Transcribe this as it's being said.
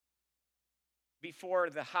before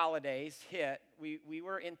the holidays hit, we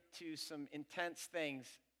were into some intense things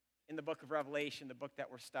in the book of Revelation, the book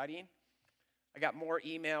that we're studying. I got more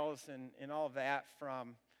emails and all of that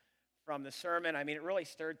from the sermon. I mean, it really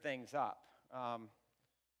stirred things up.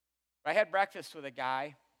 I had breakfast with a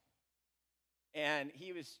guy, and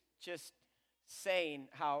he was just saying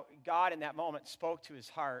how God in that moment spoke to his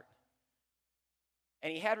heart.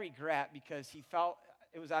 And he had regret because he felt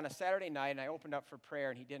it was on a Saturday night, and I opened up for prayer,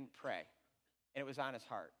 and he didn't pray. And it was on his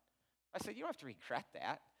heart. I said, you don't have to regret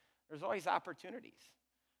that. There's always opportunities.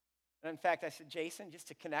 And in fact, I said, Jason, just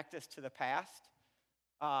to connect us to the past,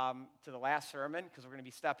 to the last sermon, because we're going to be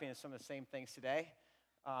stepping into some of the same things today,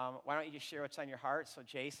 why don't you just share what's on your heart? So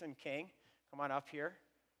Jason King, come on up here.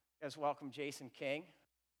 You guys welcome Jason King.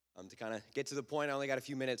 To kind of get to the point, I only got a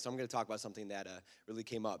few minutes, so I'm going to talk about something that really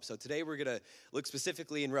came up. So today we're going to look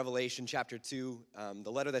specifically in Revelation chapter 2,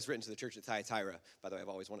 the letter that's written to the church at Thyatira. By the way, I've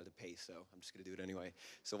always wanted to pace, so I'm just going to do it anyway.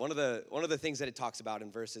 So one of the things that it talks about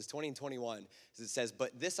in verses 20 and 21 is it says,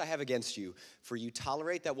 "But this I have against you, for you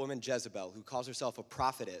tolerate that woman Jezebel, who calls herself a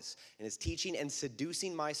prophetess, and is teaching and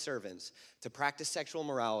seducing my servants to practice sexual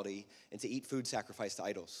immorality and to eat food sacrificed to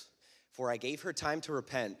idols. For I gave her time to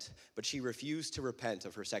repent, but she refused to repent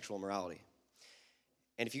of her sexual immorality."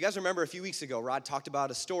 And if you guys remember a few weeks ago, Rod talked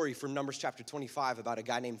about a story from Numbers chapter 25 about a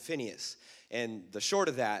guy named Phineas. And the short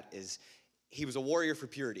of that is he was a warrior for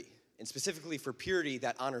purity, and specifically for purity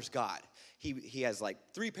that honors God. He has like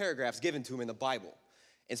 3 paragraphs given to him in the Bible.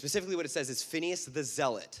 And specifically what it says is Phineas the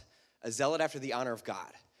Zealot, a zealot after the honor of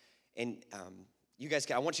God. And you guys,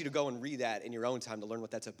 I want you to go and read that in your own time to learn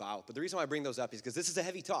what that's about. But the reason why I bring those up is because this is a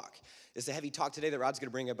heavy talk. This is a heavy talk today that Rod's going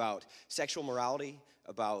to bring about sexual morality,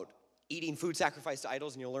 about eating food sacrificed to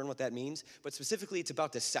idols, and you'll learn what that means. But specifically, it's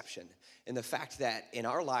about deception and the fact that in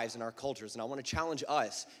our lives, in our cultures, and I want to challenge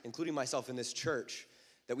us, including myself in this church,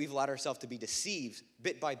 that we've allowed ourselves to be deceived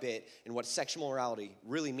bit by bit in what sexual morality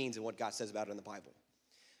really means and what God says about it in the Bible.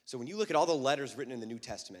 So when you look at all the letters written in the New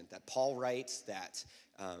Testament that Paul writes, that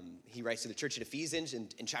he writes to the church at Ephesians,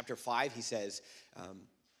 in chapter 5, he says,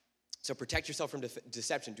 so protect yourself from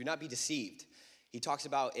deception. Do not be deceived. He talks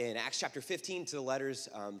about in Acts chapter 15 to the letters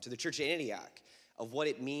to the church at Antioch of what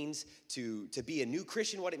it means to be a new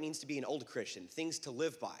Christian, what it means to be an old Christian, things to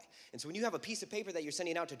live by. And so when you have a piece of paper that you're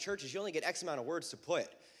sending out to churches, you only get X amount of words to put.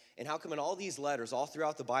 And how come in all these letters, all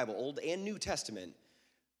throughout the Bible, Old and New Testament,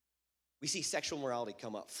 we see sexual morality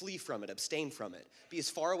come up? Flee from it, abstain from it, be as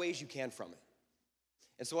far away as you can from it.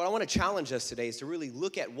 And so what I want to challenge us today is to really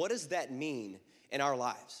look at what does that mean in our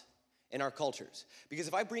lives, in our cultures. Because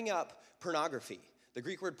if I bring up pornography, the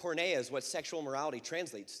Greek word porneia is what sexual morality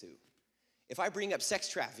translates to. If I bring up sex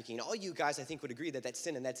trafficking, all you guys I think would agree that that's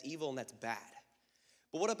sin and that's evil and that's bad.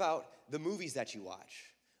 But what about the movies that you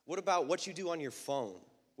watch? What about what you do on your phone,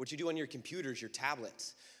 what you do on your computers, your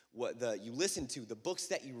tablets? What you listen to, the books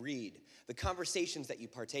that you read, the conversations that you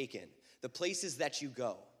partake in, the places that you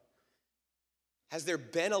go. Has there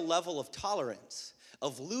been a level of tolerance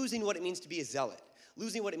of losing what it means to be a zealot,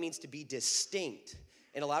 losing what it means to be distinct,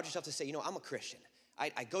 and allowed yourself to say, you know, I'm a Christian.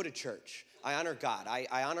 I go to church. I honor God.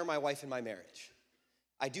 I honor my wife in my marriage.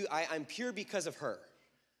 I'm pure because of her.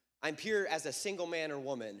 I'm pure as a single man or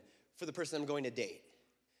woman for the person I'm going to date.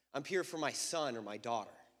 I'm pure for my son or my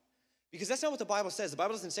daughter. Because that's not what the Bible says. The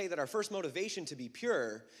Bible doesn't say that our first motivation to be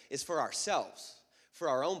pure is for ourselves, for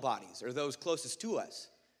our own bodies, or those closest to us.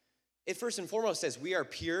 It first and foremost says we are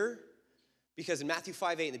pure because in Matthew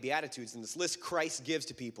 5:8 in the Beatitudes, in this list Christ gives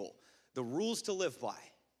to people, the rules to live by.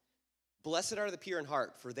 Blessed are the pure in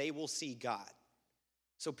heart, for they will see God.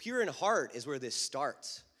 So pure in heart is where this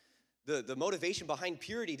starts. The motivation behind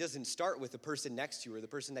purity doesn't start with the person next to you or the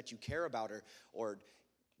person that you care about or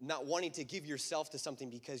not wanting to give yourself to something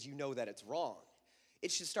because you know that it's wrong.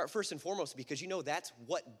 It should start first and foremost because you know that's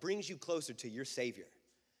what brings you closer to your Savior.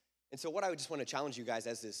 And so what I would just want to challenge you guys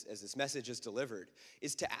as this message is delivered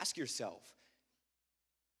is to ask yourself,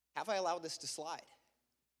 have I allowed this to slide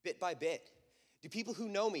bit by bit? Do people who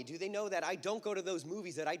know me, do they know that I don't go to those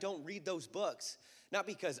movies, that I don't read those books? Not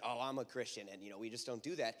because, I'm a Christian and, we just don't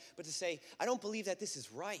do that, but to say, I don't believe that this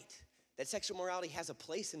is right, that sexual morality has a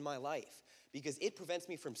place in my life because it prevents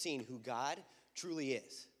me from seeing who God truly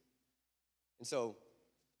is. And so,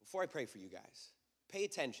 before I pray for you guys, pay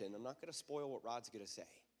attention. I'm not going to spoil what Rod's going to say.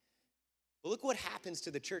 But look what happens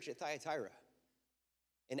to the church at Thyatira.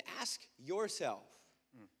 And ask yourself,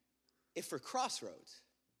 if for Crossroads,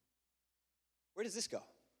 where does this go?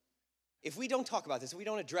 If we don't talk about this, if we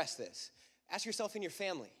don't address this, ask yourself in your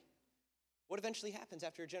family, what eventually happens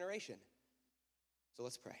after a generation? So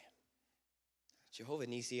let's pray. Jehovah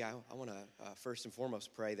Nissi, I want to first and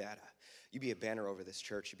foremost pray that you be a banner over this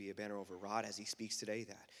church, you be a banner over Rod as he speaks today,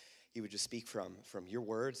 that he would just speak from your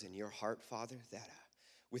words and your heart, Father, that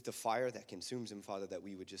with the fire that consumes him, Father, that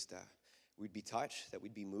we would just, we'd be touched, that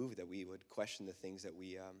we'd be moved, that we would question the things that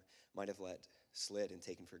we might have let slid and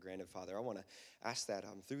taken for granted, Father. I want to ask that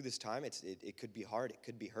through this time, it could be hard, it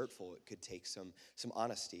could be hurtful, it could take some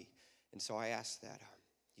honesty. And so I ask that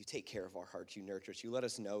you take care of our hearts, you nurture us, you let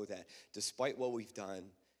us know that despite what we've done,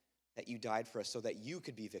 that you died for us so that you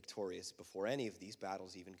could be victorious before any of these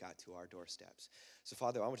battles even got to our doorsteps. So,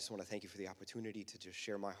 Father, I just want to thank you for the opportunity to just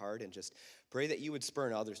share my heart and just pray that you would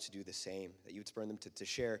spurn others to do the same, that you would spurn them to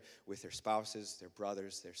share with their spouses, their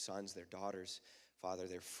brothers, their sons, their daughters, Father,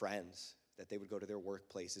 their friends, that they would go to their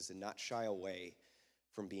workplaces and not shy away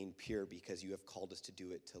from being pure because you have called us to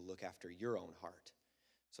do it, to look after your own heart.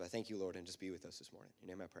 So I thank you, Lord, and just be with us this morning. In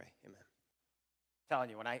your name I pray, amen. I'm telling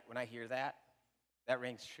you, when I hear that, that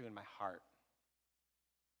rings true in my heart.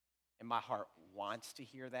 And my heart wants to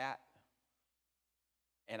hear that.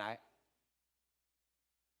 And I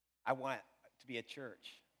want to be a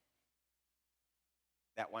church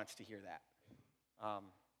that wants to hear that.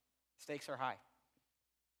 Stakes are high.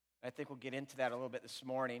 I think we'll get into that a little bit this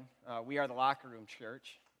morning. We are the locker room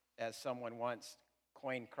church, as someone once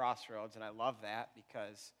coined Crossroads, and I love that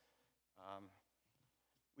because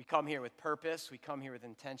we come here with purpose. We come here with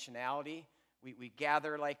intentionality. We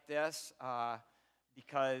gather like this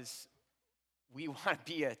because we want to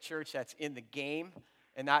be a church that's in the game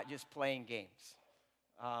and not just playing games.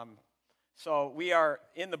 So we are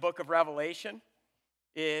in the book of Revelation.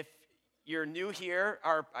 If you're new here,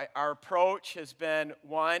 our approach has been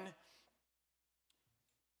one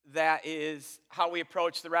that is how we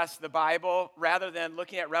approach the rest of the Bible. Rather than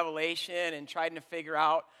looking at Revelation and trying to figure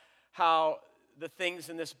out how the things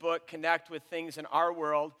in this book connect with things in our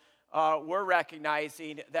world, we're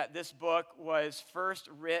recognizing that this book was first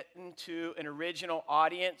written to an original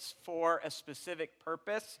audience for a specific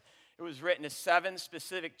purpose. It was written to 7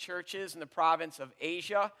 specific churches in the province of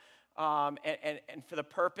Asia, and for the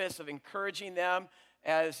purpose of encouraging them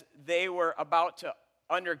as they were about to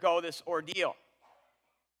undergo this ordeal.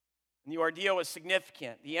 And the ordeal was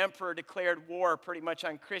significant. The emperor declared war pretty much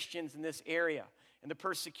on Christians in this area, and the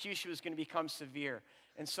persecution was going to become severe.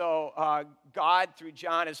 And so God, through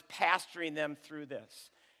John, is pastoring them through this.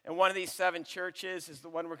 And one of these 7 churches is the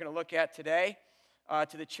one we're going to look at today,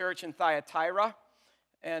 to the church in Thyatira.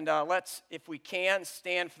 And let's, if we can,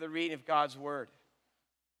 stand for the reading of God's word.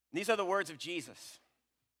 And these are the words of Jesus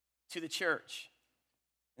to the church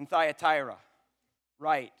in Thyatira.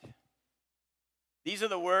 Write, these are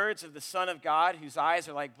the words of the Son of God, whose eyes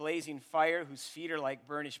are like blazing fire, whose feet are like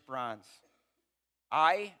burnished bronze.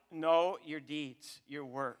 I know your deeds, your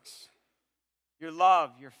works, your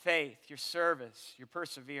love, your faith, your service, your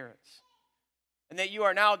perseverance, and that you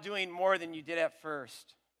are now doing more than you did at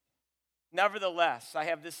first. Nevertheless, I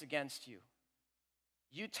have this against you.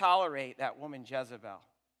 You tolerate that woman Jezebel,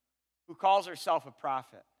 who calls herself a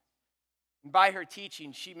prophet. And by her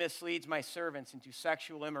teaching, she misleads my servants into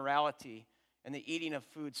sexual immorality and the eating of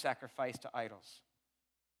food sacrificed to idols.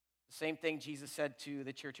 The same thing Jesus said to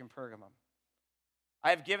the church in Pergamum.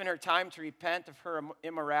 I have given her time to repent of her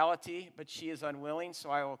immorality, but she is unwilling,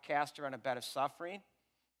 so I will cast her on a bed of suffering.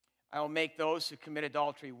 I will make those who commit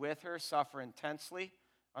adultery with her suffer intensely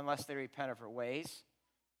unless they repent of her ways.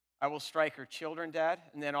 I will strike her children dead,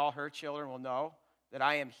 and then all her children will know that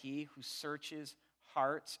I am he who searches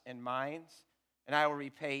hearts and minds, and I will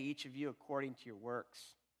repay each of you according to your works.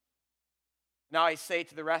 Now I say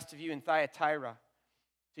to the rest of you in Thyatira,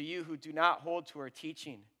 to you who do not hold to her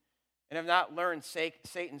teaching, and have not learned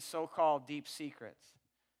Satan's so-called deep secrets,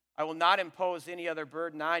 I will not impose any other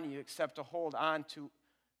burden on you except to hold on to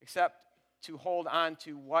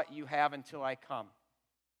what you have until I come.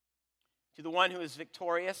 To the one who is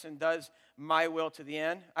victorious and does my will to the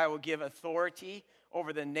end, I will give authority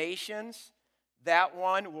over the nations. That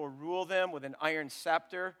one will rule them with an iron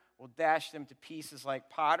scepter, will dash them to pieces like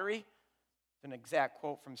pottery. It's an exact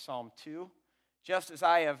quote from Psalm 2. Just as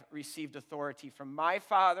I have received authority from my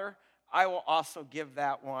Father, I will also give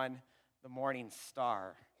that one the morning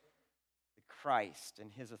star, the Christ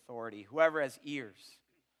and his authority. Whoever has ears,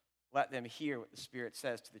 let them hear what the Spirit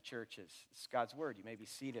says to the churches. This is God's word. You may be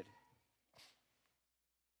seated.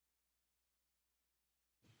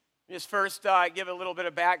 Just first give a little bit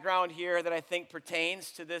of background here that I think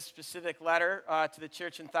pertains to this specific letter to the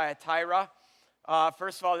church in Thyatira.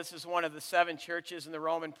 First of all, this is one of the 7 churches in the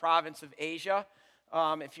Roman province of Asia.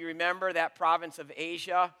 If you remember, that province of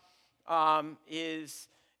Asia is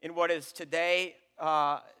in what is today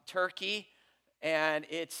Turkey, and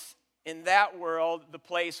it's in that world the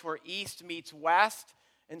place where east meets west.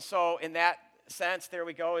 And so in that sense, there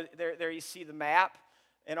we go. There you see the map.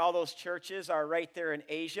 And all those churches are right there in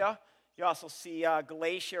Asia. You also see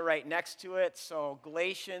Galatia right next to it. So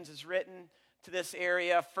Galatians is written to this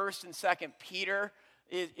area. 1st and 2nd Peter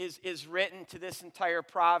is written to this entire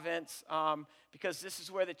province because this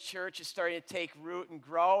is where the church is starting to take root and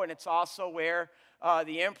grow. And it's also where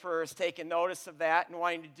the emperor has taken notice of that and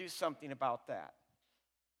wanting to do something about that.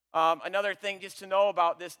 Another thing just to know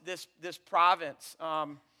about this province,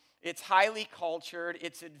 it's highly cultured,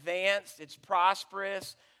 it's advanced, it's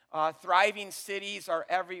prosperous. Thriving cities are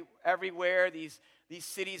everywhere. These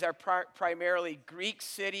cities are primarily Greek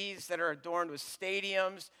cities that are adorned with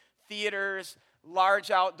stadiums, theaters, large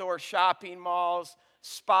outdoor shopping malls,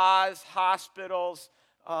 spas, hospitals,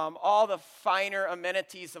 all the finer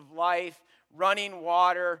amenities of life, running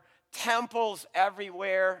water, temples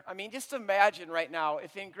everywhere. I mean, just imagine right now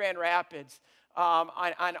if in Grand Rapids, on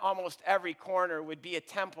almost every corner would be a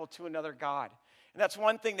temple to another god. And that's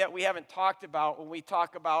one thing that we haven't talked about when we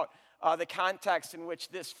talk about the context in which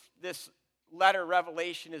this letter,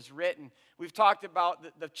 Revelation, is written. We've talked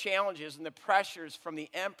about the challenges and the pressures from the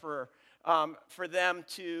emperor for them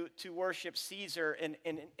to worship Caesar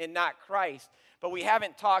and not Christ. But we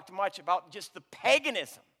haven't talked much about just the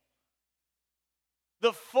paganism,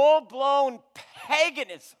 the full-blown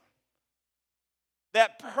paganism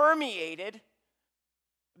that permeated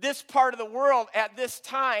this part of the world at this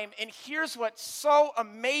time. And here's what's so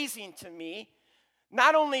amazing to me.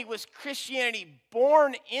 Not only was Christianity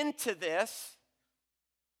born into this,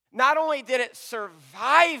 not only did it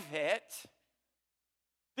survive it,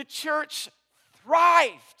 the church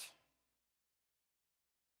thrived.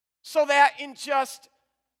 So that in just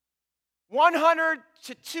 100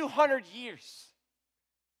 to 200 years,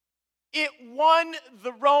 it won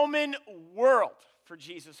the Roman world for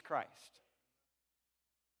Jesus Christ.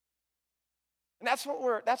 And that's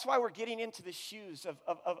why we're getting into the shoes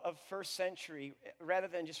of first century rather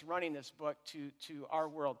than just running this book to our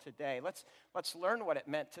world today. Let's learn what it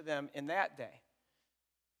meant to them in that day.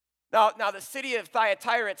 Now the city of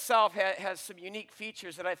Thyatira itself has some unique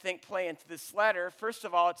features that I think play into this letter. First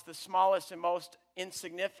of all, it's the smallest and most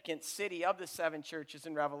insignificant city of the 7 churches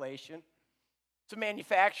in Revelation. It's a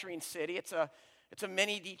manufacturing city. It's a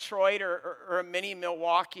mini Detroit or a mini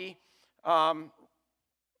Milwaukee.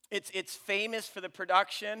 It's famous for the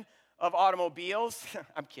production of automobiles.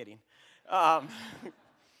 I'm kidding. No,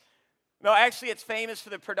 actually, it's famous for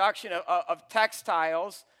the production of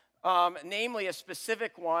textiles, namely a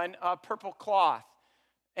specific one, purple cloth.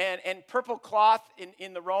 And purple cloth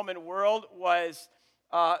in the Roman world was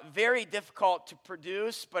very difficult to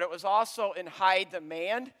produce, but it was also in high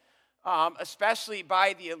demand, especially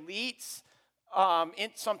by the elites.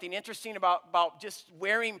 Something interesting about just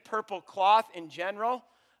wearing purple cloth in general.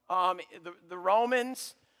 The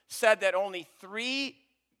Romans said that only 3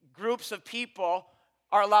 groups of people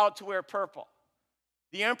are allowed to wear purple.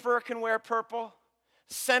 The emperor can wear purple,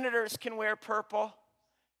 senators can wear purple,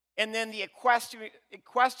 and then the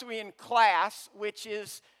equestrian class, which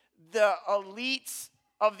is the elites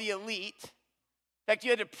of the elite. In fact, you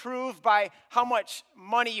had to prove by how much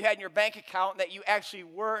money you had in your bank account that you actually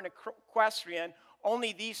were an equestrian.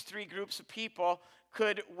 Only these 3 groups of people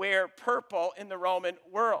could wear purple in the Roman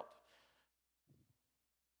world.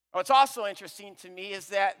 What's also interesting to me is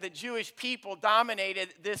that the Jewish people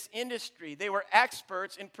dominated this industry. They were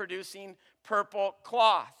experts in producing purple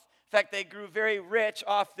cloth. In fact, they grew very rich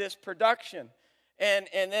off this production. And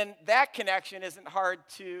then that connection isn't hard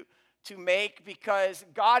to make because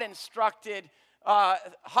God instructed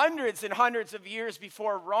hundreds and hundreds of years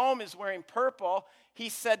before Rome is wearing purple. He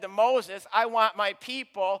said to Moses, I want my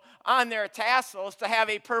people on their tassels to have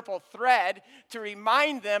a purple thread to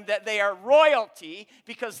remind them that they are royalty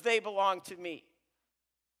because they belong to me.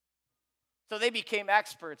 So they became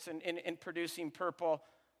experts in producing purple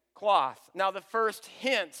cloth. Now, the first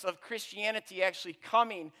hints of Christianity actually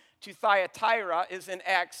coming to Thyatira is in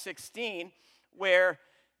Acts 16, where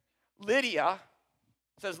Lydia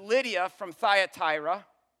from Thyatira.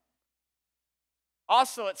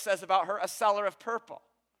 Also, it says about her, a seller of purple.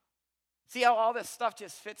 See how all this stuff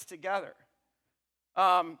just fits together.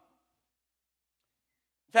 In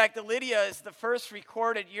fact, Lydia is the first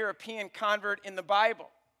recorded European convert in the Bible.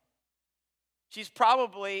 She's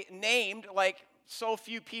probably named, like so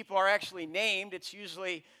few people are actually named. It's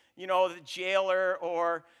usually, the jailer,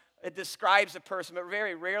 or it describes a person, but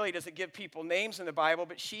very rarely does it give people names in the Bible.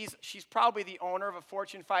 But she's probably the owner of a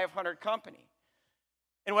Fortune 500 company.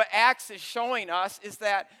 And what Acts is showing us is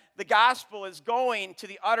that the gospel is going to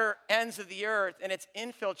the utter ends of the earth, and it's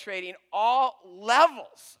infiltrating all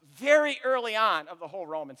levels very early on of the whole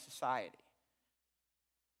Roman society.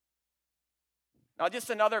 Now,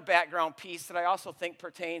 just another background piece that I also think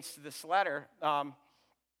pertains to this letter. The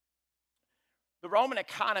Roman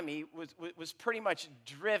economy was pretty much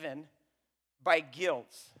driven by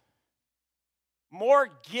guilds. More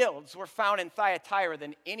guilds were found in Thyatira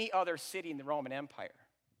than any other city in the Roman Empire.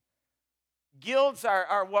 Guilds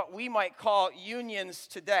are what we might call unions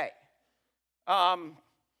today.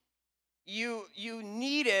 You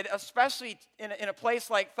needed, especially in a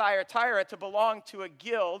place like Thyatira, to belong to a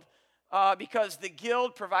guild because the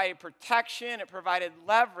guild provided protection, it provided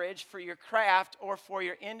leverage for your craft or for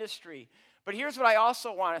your industry. But here's what I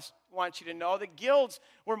also want you to know. The guilds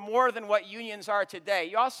were more than what unions are today.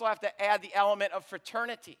 You also have to add the element of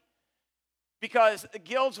fraternity. Because the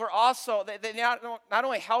guilds were also, they not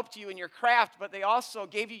only helped you in your craft, but they also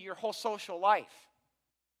gave you your whole social life.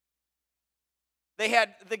 They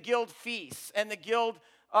had the guild feasts and the guild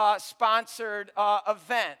sponsored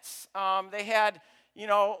events. They had,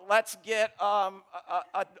 let's get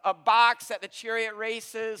a box at the chariot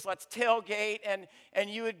races, let's tailgate, and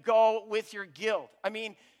you would go with your guild. I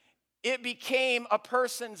mean, it became a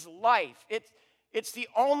person's life. It's the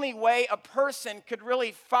only way a person could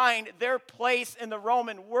really find their place in the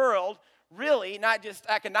Roman world, really, not just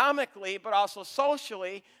economically, but also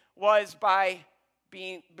socially, was by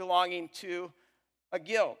belonging to a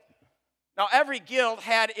guild. Now, every guild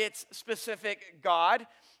had its specific god,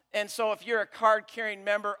 and so if you're a card-carrying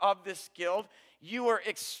member of this guild, you were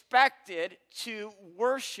expected to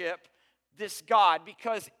worship this god,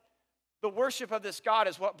 because the worship of this god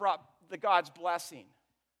is what brought the god's blessing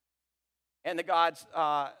and the God's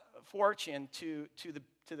fortune to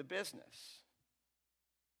the business.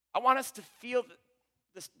 I want us to feel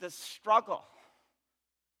this struggle.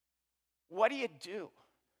 What do?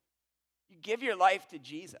 You give your life to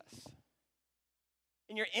Jesus,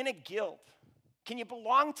 and you're in a guild. Can you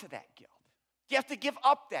belong to that guild? Do you have to give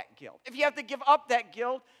up that guild? If you have to give up that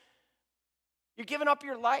guild, you're giving up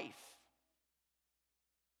your life.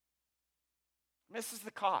 And this is the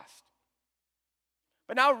cost.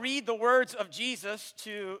 But now read the words of Jesus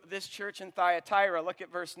to this church in Thyatira. Look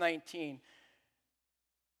at verse 19.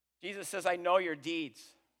 Jesus says, I know your deeds.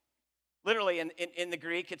 Literally, in the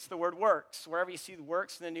Greek, it's the word works. Wherever you see the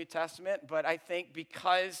works in the New Testament. But I think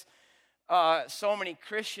because so many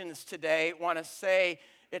Christians today want to say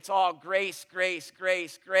it's all grace, grace,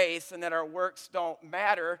 grace, grace, and that our works don't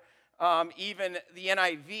matter, even the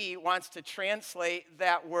NIV wants to translate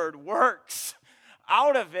that word works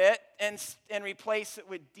out of it and replace it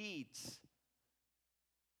with deeds.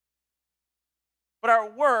 But our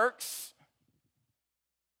works,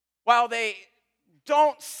 while they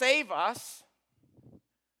don't save us,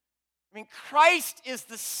 Christ is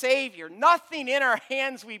the Savior. Nothing in our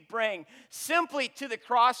hands we bring. Simply to the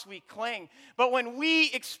cross we cling. But when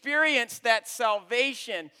we experience that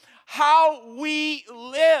salvation, how we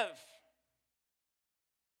live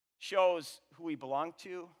shows who we belong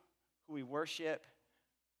to, who we worship,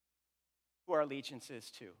 who our allegiance is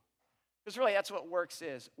to. Because really, that's what works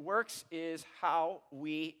is. Works is how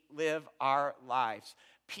we live our lives.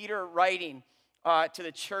 Peter, writing to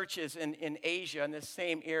the churches in Asia, in this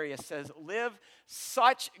same area, says, live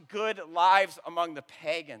such good lives among the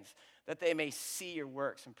pagans that they may see your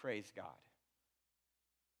works and praise God.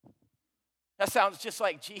 That sounds just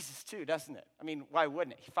like Jesus too, doesn't it? Why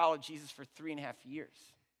wouldn't it? He followed Jesus for 3.5 years.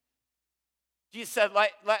 Jesus said,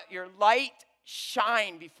 let your light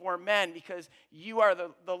shine before men, because you are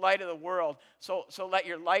the light of the world. So let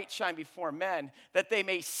your light shine before men, that they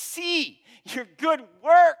may see your good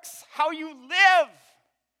works, how you live,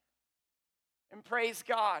 and praise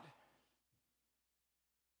God.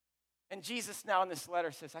 And Jesus now in this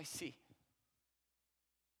letter says, I see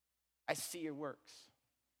your works.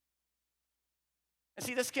 And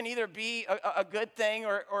see, this can either be a good thing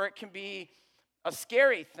or it can be a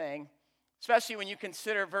scary thing. Especially when you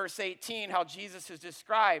consider verse 18, how Jesus is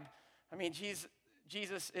described.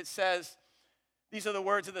 Jesus, it says, these are the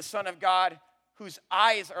words of the Son of God, whose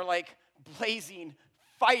eyes are like blazing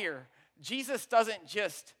fire. Jesus doesn't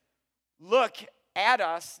just look at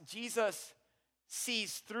us. Jesus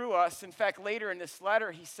sees through us. In fact, later in this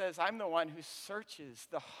letter, he says, I'm the one who searches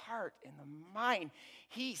the heart and the mind.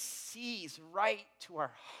 He sees right to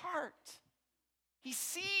our heart. He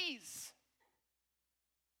sees.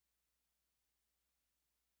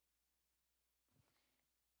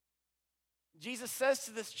 Jesus says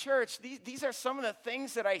to this church, these are some of the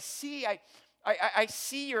things that I see. I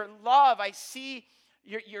see your love. I see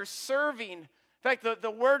your serving In fact,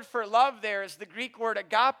 the word for love there is the Greek word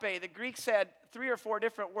agape. The Greeks had 3 or 4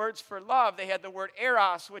 different words for love. They had the word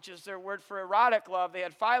eros, which is their word for erotic love. They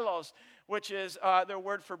had philos, which is their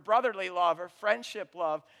word for brotherly love or friendship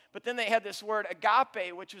love. But then they had this word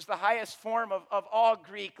agape, which was the highest form of all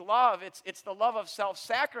Greek love. It's the love of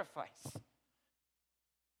self-sacrifice.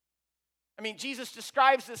 I mean, Jesus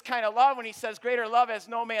describes this kind of love when he says, greater love has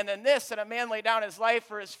no man than this, that a man lay down his life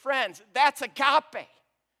for his friends. That's agape.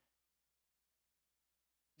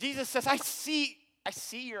 Jesus says, I see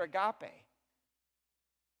your agape.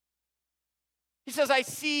 He says, I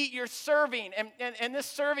see you're serving, and this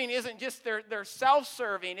serving isn't just their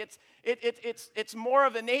self-serving. It's more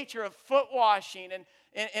of the nature of foot washing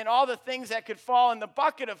and all the things that could fall in the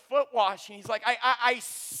bucket of foot washing. He's like, I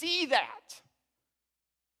see that.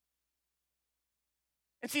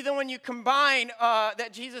 And see, then when you combine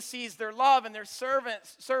that Jesus sees their love and their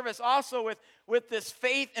service also with this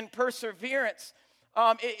faith and perseverance,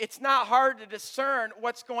 it's not hard to discern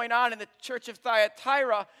what's going on in the church of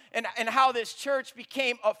Thyatira and how this church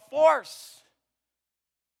became a force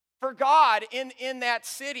for God in that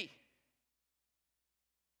city.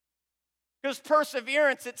 Because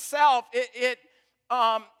perseverance itself, it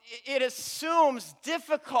assumes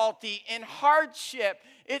difficulty and hardship.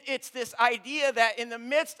 It's this idea that in the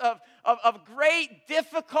midst of great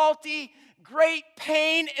difficulty, great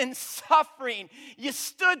pain, and suffering, you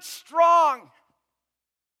stood strong.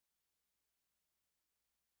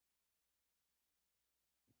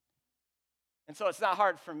 And so it's not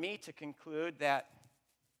hard for me to conclude that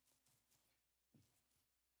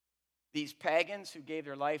these pagans who gave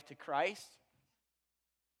their life to Christ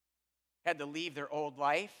had to leave their old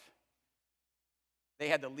life. They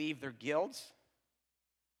had to leave their guilds.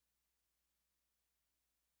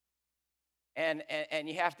 And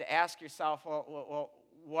you have to ask yourself, well,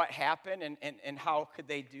 what happened and how could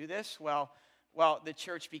they do this? Well, the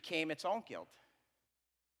church became its own guild.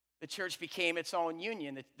 The church became its own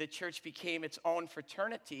union. The church became its own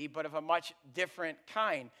fraternity, but of a much different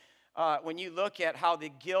kind. When you look at how the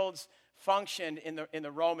guilds functioned in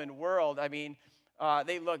the Roman world, I mean,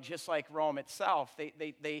 they looked just like Rome itself.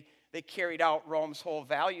 They carried out Rome's whole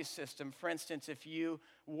value system. For instance, if you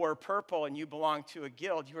wore purple and you belonged to a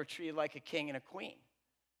guild, you were treated like a king and a queen.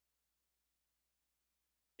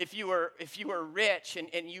 If you were rich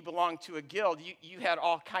and you belonged to a guild, you had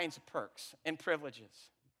all kinds of perks and privileges.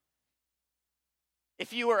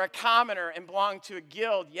 If you were a commoner and belonged to a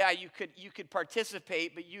guild, yeah, you could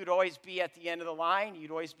participate, but you'd always be at the end of the line. You'd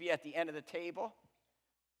always be at the end of the table.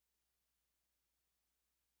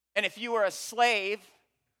 And if you were a slave,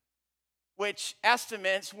 which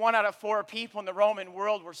estimates 1 out of 4 people in the Roman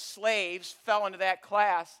world were slaves, fell into that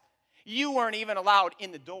class, you weren't even allowed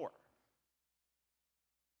in the door.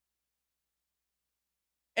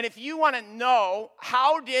 And if you want to know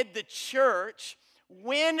how did the church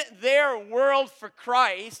win their world for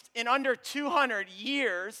Christ in under 200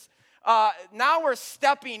 years, now we're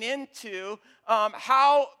stepping into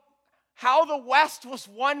how the West was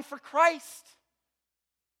won for Christ.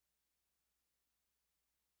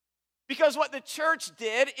 Because what the church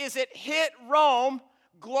did is it hit Rome,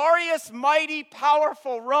 glorious, mighty,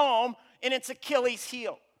 powerful Rome, in its Achilles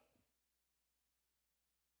heel.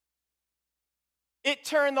 It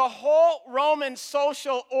turned the whole Roman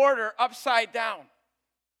social order upside down.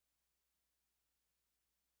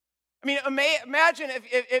 I mean, imagine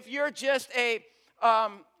if you're just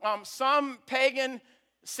some pagan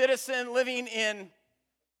citizen living in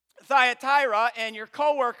Thyatira and your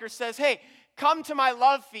coworker says, hey, come to my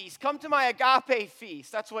love feast, come to my agape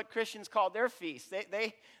feast. That's what Christians called their feast.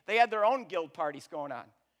 They had their own guild parties going on.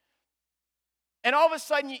 And all of a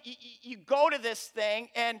sudden you go to this thing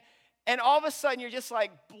and all of a sudden you're just like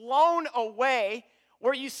blown away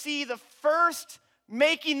where you see the first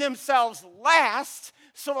making themselves last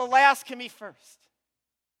so the last can be first.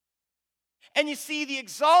 And you see the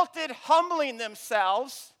exalted humbling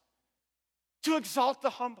themselves to exalt the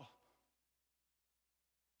humble.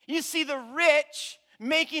 You see the rich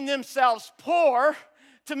making themselves poor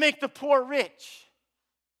to make the poor rich.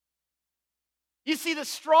 You see the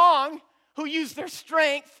strong who use their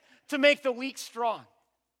strength to make the weak strong.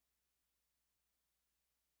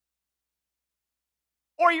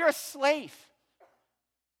 Or you're a slave.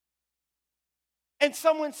 And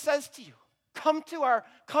someone says to you, come to our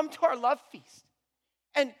love feast.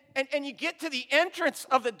 And you get to the entrance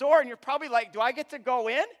of the door and you're probably like, do I get to go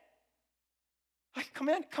in? Like, come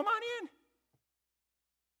on in.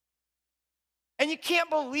 And you can't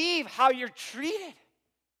believe how you're treated.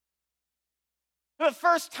 For the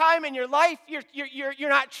first time in your life, you're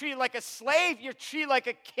not treated like a slave, you're treated like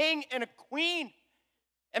a king and a queen.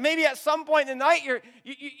 And maybe at some point in the night,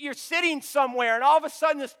 you're sitting somewhere, and all of a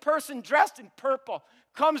sudden this person dressed in purple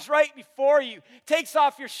comes right before you, takes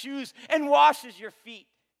off your shoes, and washes your feet.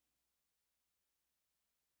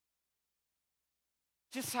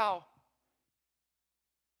 Just how.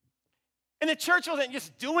 And the church wasn't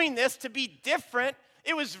just doing this to be different.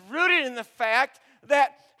 It was rooted in the fact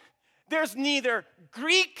that there's neither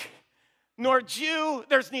Greek nor Jew,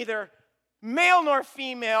 there's neither male nor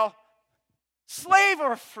female, slave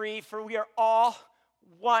or free, for we are all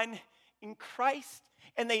one in Christ.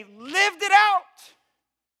 And they lived it out.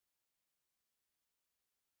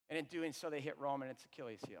 And in doing so, they hit Rome and its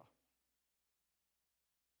Achilles heel.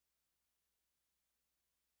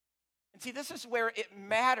 And see, this is where it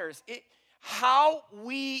matters. How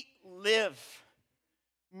we live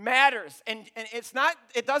matters. And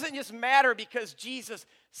it doesn't just matter because Jesus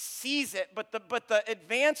sees it, but the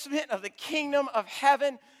advancement of the kingdom of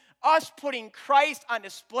heaven, us putting Christ on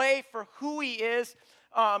display for who he is,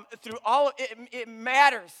 through all of it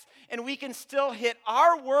matters. And we can still hit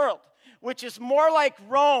our world, which is more like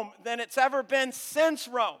Rome than it's ever been since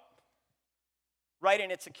Rome, right in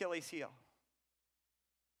its Achilles heel.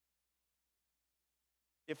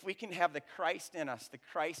 If we can have the Christ in us,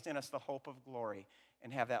 the hope of glory,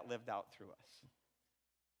 and have that lived out through us.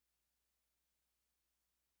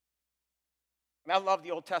 And I love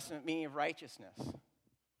the Old Testament meaning of righteousness. And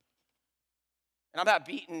I'm not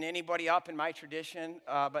beating anybody up in my tradition,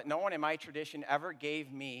 but no one in my tradition ever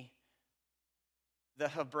gave me the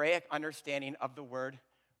Hebraic understanding of the word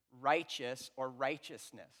righteous or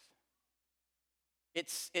righteousness.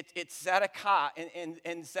 It's tzedakah,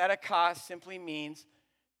 and tzedakah simply means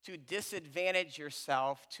to disadvantage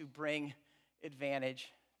yourself to bring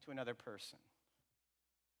advantage to another person.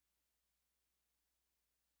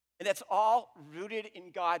 And that's all rooted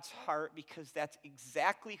in God's heart because that's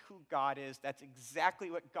exactly who God is. That's exactly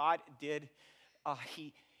what God did.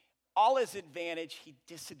 All his advantage, he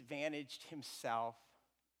disadvantaged himself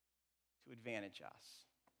to advantage us.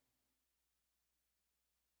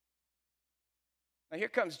 Now here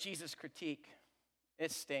comes Jesus' critique.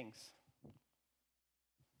 It stings.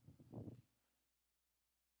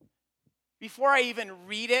 Before I even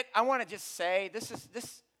read it, I want to just say this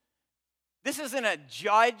isn't a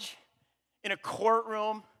judge in a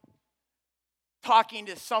courtroom talking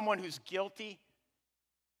to someone who's guilty.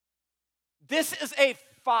 This is a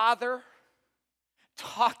father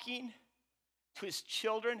talking to his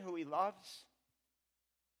children who he loves.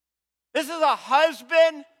 This is a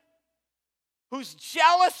husband who's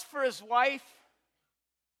jealous for his wife,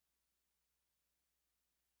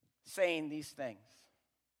 saying these things.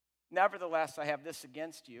 Nevertheless, I have this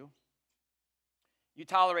against you. You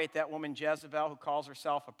tolerate that woman Jezebel who calls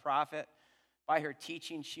herself a prophet. By her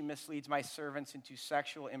teaching, she misleads my servants into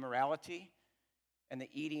sexual immorality and the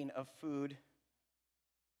eating of food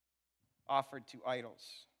offered to idols.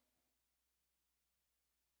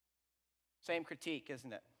 Same critique,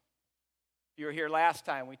 isn't it? If you were here last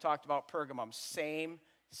time, we talked about Pergamum.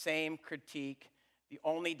 Same critique. The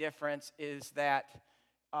only difference is that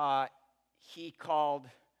he called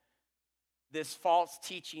this false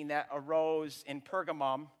teaching that arose in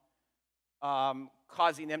Pergamum,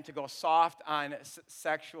 causing them to go soft on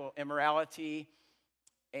sexual immorality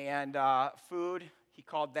and food. He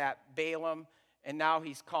called that Balaam, and now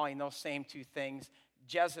he's calling those same two things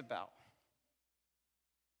Jezebel.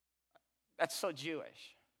 That's so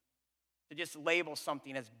Jewish, to just label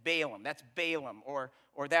something as Balaam. That's Balaam, or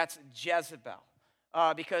that's Jezebel.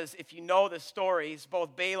 Because if you know the stories,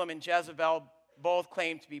 both Balaam and Jezebel both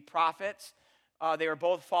claimed to be prophets. They were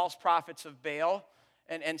both false prophets of Baal.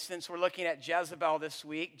 And since we're looking at Jezebel this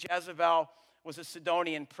week, Jezebel was a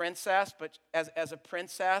Sidonian princess, but as a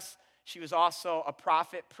princess, she was also a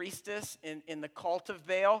prophet priestess in the cult of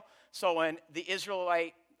Baal. So when the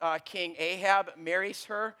Israelite king Ahab marries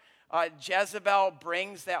her, Jezebel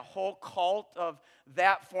brings that whole cult of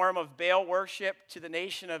that form of Baal worship to the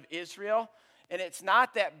nation of Israel. And it's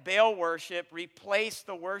not that Baal worship replaced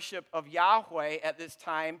the worship of Yahweh at this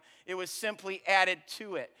time. It was simply added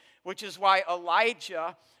to it, which is why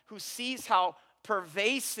Elijah, who sees how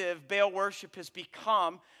pervasive Baal worship has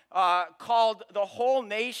become, called the whole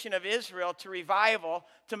nation of Israel to revival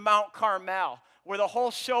to Mount Carmel, where the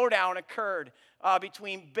whole showdown occurred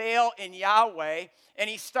between Baal and Yahweh. And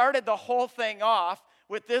he started the whole thing off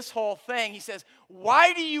with this whole thing. He says,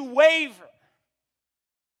 why do you waver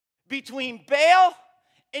between Baal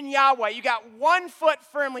and Yahweh? You got one foot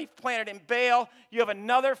firmly planted in Baal. You have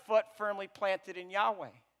another foot firmly planted in Yahweh.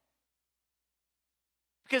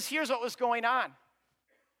 Because here's what was going on.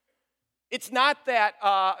 It's not that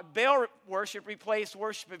Baal worship replaced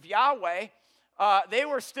worship of Yahweh. They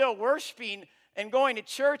were still worshiping and going to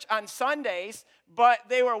church on Sundays, but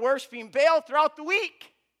they were worshiping Baal throughout the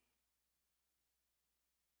week.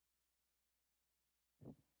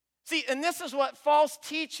 See, and this is what false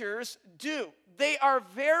teachers do. They are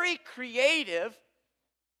very creative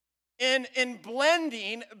in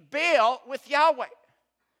blending Baal with Yahweh.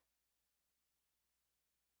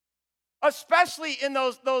 Especially in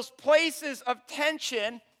those places of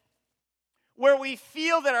tension where we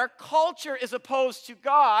feel that our culture is opposed to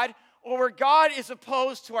God, or where God is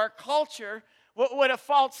opposed to our culture. What a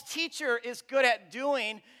false teacher is good at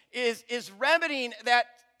doing is remedying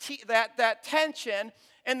that tension.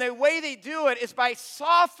 And the way they do it is by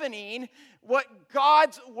softening what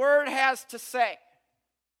God's word has to say,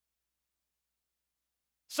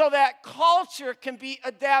 so that culture can be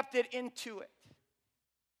adapted into it.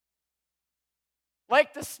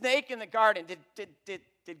 Like the snake in the garden.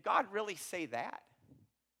 Did God really say that?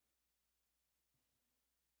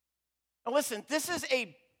 Now listen, this is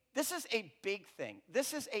a big thing.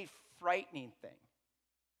 This is a frightening thing.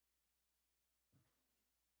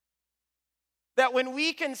 That when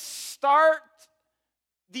we can start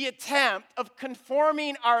the attempt of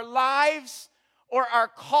conforming our lives or our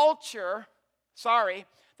culture,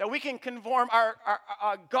 that we can conform our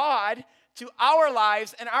God to our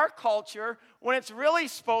lives and our culture, when it's really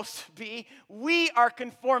supposed to be we are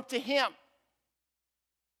conformed to Him.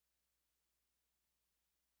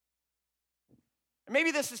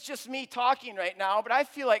 Maybe this is just me talking right now, but I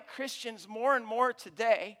feel like Christians more and more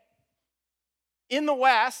today in the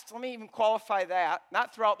West, let me even qualify that,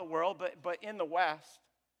 not throughout the world, but in the West,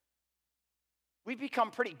 we've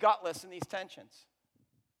become pretty gutless in these tensions.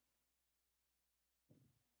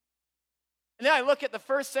 And then I look at the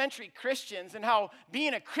first century Christians and how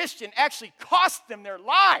being a Christian actually cost them their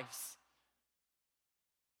lives.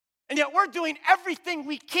 And yet we're doing everything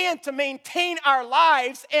we can to maintain our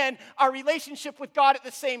lives and our relationship with God at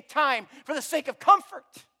the same time for the sake of comfort.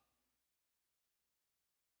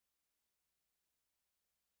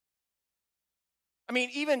 I mean,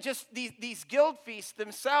 even just these guild feasts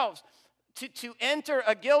themselves, to enter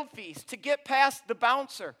a guild feast, to get past the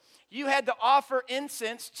bouncer, you had to offer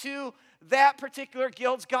incense to that particular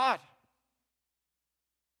guild's god.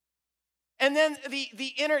 And then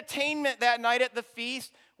the entertainment that night at the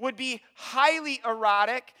feast would be highly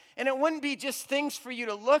erotic, and it wouldn't be just things for you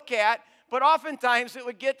to look at, but oftentimes it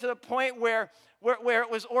would get to the point where it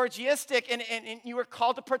was orgiastic and you were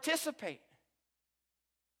called to participate.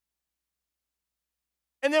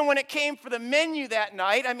 And then when it came for the menu that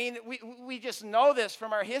night, I mean, we just know this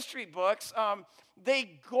from our history books,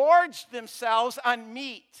 they gorged themselves on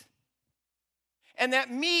meat. And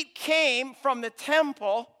that meat came from the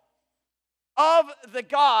temple of the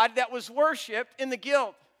god that was worshipped in the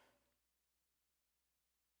guild.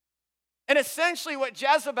 And essentially what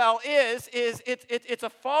Jezebel is it's a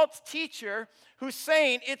false teacher who's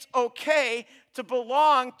saying it's okay to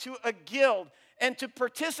belong to a guild and to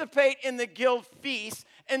participate in the guild feast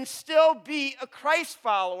and still be a Christ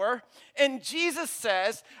follower. And Jesus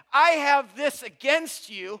says, I have this against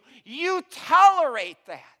you. You tolerate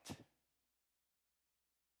that.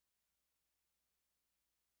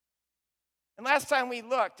 And last time we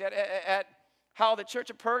looked at how the church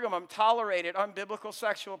of Pergamum tolerated unbiblical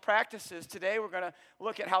sexual practices. Today we're going to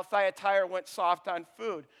look at how Thyatira went soft on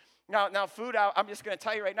food. Now food, I'm just going to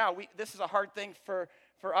tell you right now, this is a hard thing for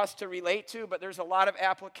us to relate to, but there's a lot of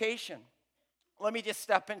application. Let me just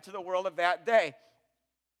step into the world of that day.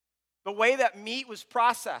 The way that meat was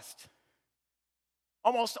processed.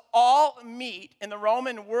 Almost all meat in the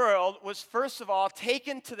Roman world was, first of all,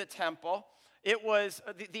 taken to the temple. It was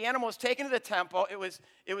the animal was taken to the temple. It was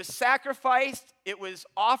sacrificed. It was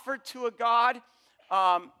offered to a god,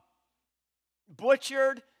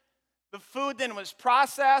 butchered. The food then was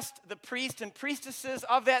processed. The priests and priestesses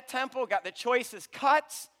of that temple got the choicest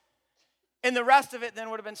cuts, and the rest of it then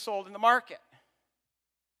would have been sold in the market.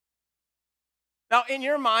 Now, in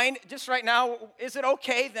your mind, just right now, is it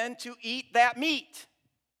okay then to eat that meat?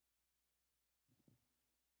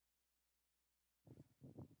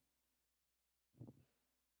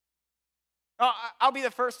 I'll be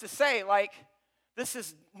the first to say, this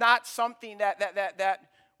is not something that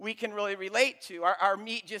we can really relate to. Our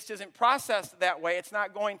meat just isn't processed that way. It's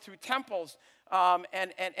not going through temples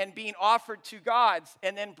and being offered to gods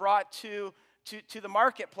and then brought to the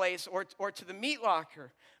marketplace or to the meat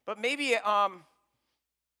locker. But maybe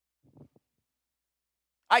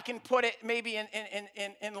I can put it maybe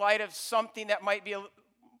in light of something that might be a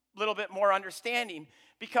little bit more understanding.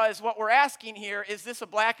 Because what we're asking here, is this a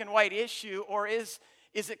black and white issue, or is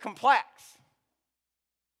it complex?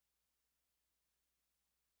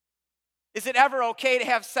 Is it ever okay to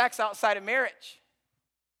have sex outside of marriage?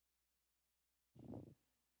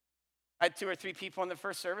 I had 2 or 3 people in the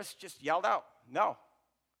first service just yelled out, no.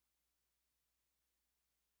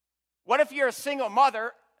 What if you're a single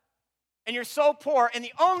mother and you're so poor and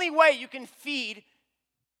the only way you can feed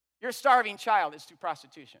your starving child is through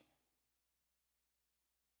prostitution?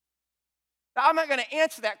 Now, I'm not going to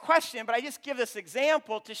answer that question, but I just give this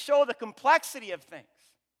example to show the complexity of things.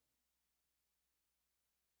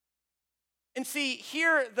 And see,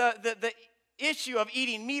 here the issue of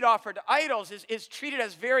eating meat offered to idols is treated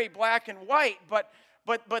as very black and white, but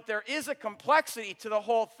there is a complexity to the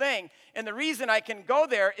whole thing. And the reason I can go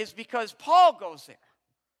there is because Paul goes there.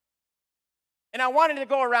 And I wanted to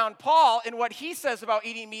go around Paul and what he says about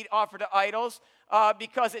eating meat offered to idols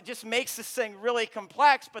because it just makes this thing really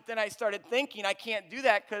complex. But then I started thinking I can't do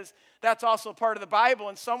that because that's also part of the Bible.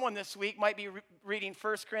 And someone this week might be reading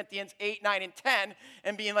 1 Corinthians 8, 9, and 10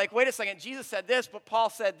 and being like, wait a second, Jesus said this, but Paul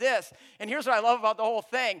said this. And here's what I love about the whole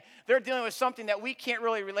thing. They're dealing with something that we can't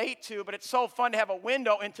really relate to, but it's so fun to have a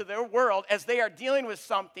window into their world as they are dealing with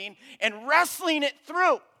something and wrestling it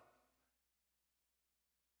through.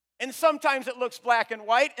 And sometimes it looks black and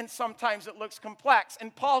white, and sometimes it looks complex.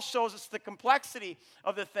 And Paul shows us the complexity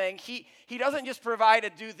of the thing. He doesn't just provide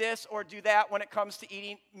a do this or do that when it comes to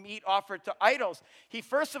eating meat offered to idols. He,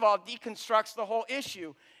 first of all, deconstructs the whole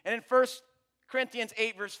issue. And in 1 Corinthians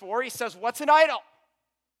 8, verse 4, he says, what's an idol?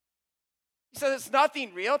 He says it's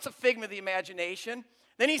nothing real. It's a figment of the imagination.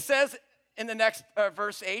 Then he says in the next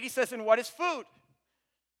verse 8, he says, and what is food?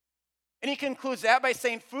 And he concludes that by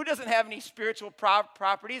saying food doesn't have any spiritual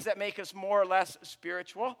properties that make us more or less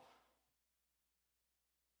spiritual.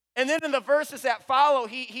 And then in the verses that follow,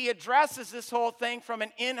 he addresses this whole thing from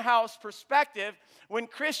an in-house perspective. When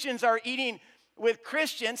Christians are eating with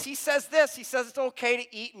Christians, he says this. He says it's okay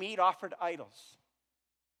to eat meat offered to idols.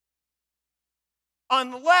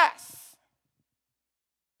 Unless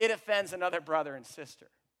it offends another brother and sister.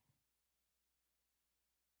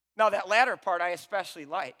 Now, that latter part I especially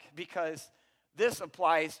like because this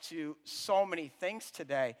applies to so many things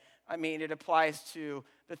today. I mean, it applies to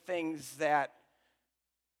the things that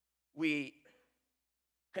we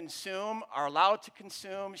consume, are allowed to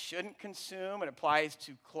consume, shouldn't consume. It applies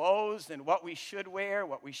to clothes and what we should wear,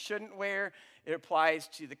 what we shouldn't wear. It applies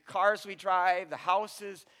to the cars we drive, the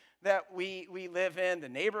houses that we live in, the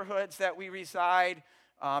neighborhoods that we reside.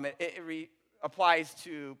 It applies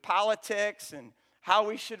to politics and how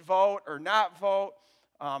we should vote or not vote,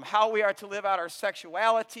 how we are to live out our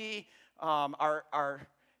sexuality, our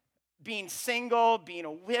being single, being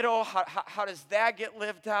a widow, how does that get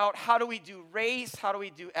lived out? How do we do race? How do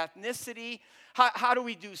we do ethnicity? How do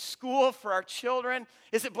we do school for our children?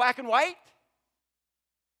 Is it black and white?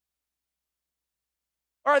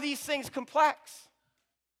 Or are these things complex?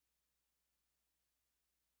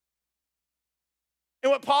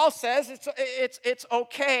 And what Paul says, it's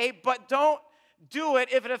okay, but don't do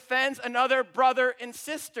it if it offends another brother and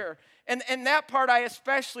sister. And that part I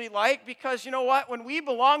especially like because you know what? When we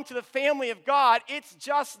belong to the family of God, it's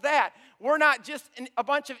just that. We're not just a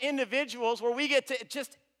bunch of individuals where we get to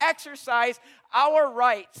just exercise our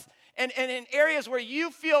rights. And in areas where you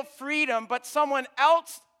feel freedom, but someone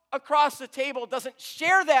else across the table doesn't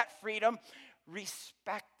share that freedom,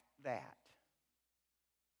 respect that.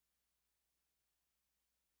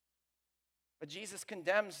 But Jesus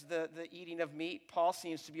condemns the eating of meat. Paul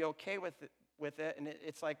seems to be okay with it. And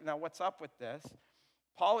it's like, now what's up with this?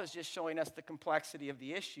 Paul is just showing us the complexity of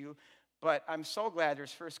the issue. But I'm so glad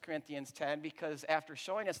there's 1 Corinthians 10 because after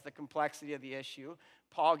showing us the complexity of the issue,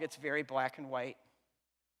 Paul gets very black and white.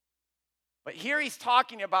 But here he's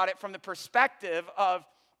talking about it from the perspective of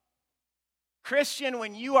Christian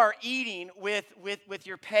when you are eating with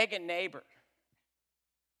your pagan neighbor.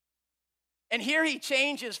 And here he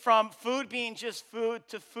changes from food being just food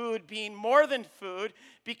to food being more than food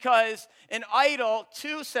because an idol,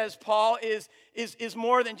 too, says Paul, is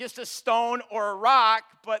more than just a stone or a rock,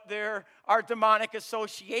 but there are demonic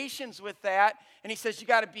associations with that. And he says you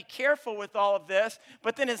got to be careful with all of this.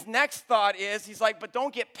 But then his next thought is, he's like, but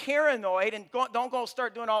don't get paranoid and don't go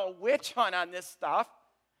start doing all a witch hunt on this stuff.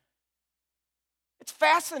 It's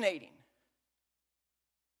fascinating.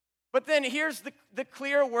 But then here's the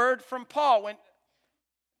clear word from Paul.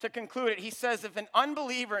 To conclude it, he says, if an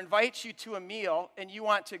unbeliever invites you to a meal and you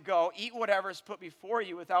want to go, eat whatever is put before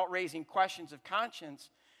you without raising questions of conscience.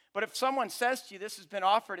 But if someone says to you, this has been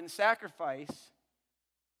offered in sacrifice,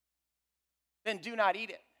 then do not eat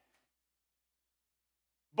it.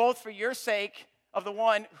 Both for your sake of the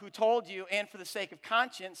one who told you and for the sake of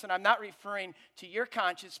conscience. And I'm not referring to your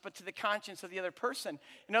conscience, but to the conscience of the other person.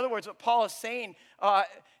 In other words, what Paul is saying,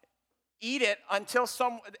 eat it until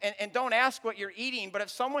and don't ask what you're eating, but if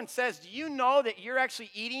someone says, do you know that you're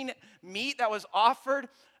actually eating meat that was offered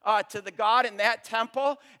to the God in that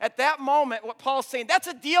temple? At that moment, what Paul's saying, that's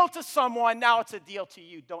a deal to someone, now it's a deal to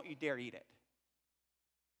you. Don't you dare eat it.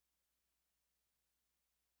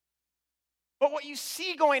 But what you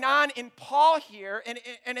see going on in Paul here,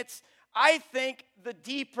 and it's, I think, the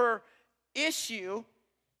deeper issue,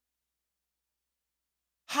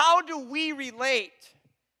 how do we relate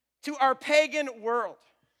to our pagan world?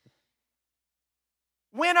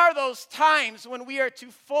 When are those times when we are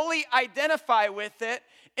to fully identify with it,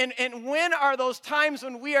 and when are those times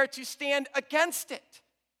when we are to stand against it?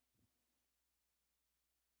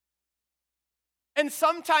 And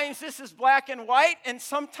sometimes this is black and white, and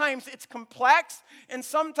sometimes it's complex, and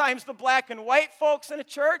sometimes the black and white folks in a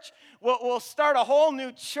church will start a whole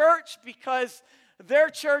new church because their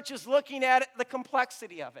church is looking at the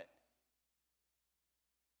complexity of it.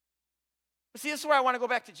 But see, this is where I want to go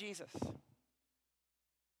back to Jesus.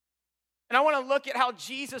 And I want to look at how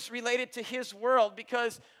Jesus related to his world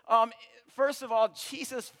because, first of all,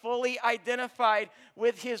 Jesus fully identified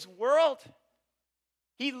with his world.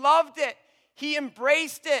 He loved it. He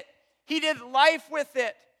embraced it. He did life with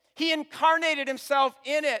it. He incarnated himself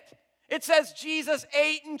in it. It says Jesus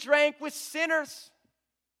ate and drank with sinners.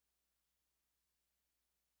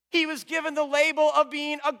 He was given the label of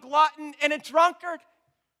being a glutton and a drunkard.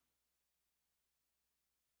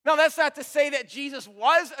 Now, that's not to say that Jesus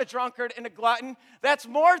was a drunkard and a glutton. That's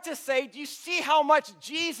more to say, do you see how much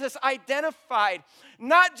Jesus identified,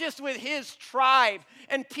 not just with his tribe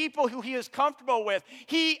and people who he was comfortable with,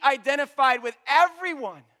 he identified with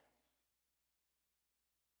everyone.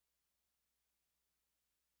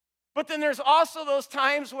 But then there's also those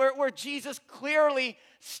times where Jesus clearly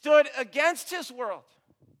stood against his world.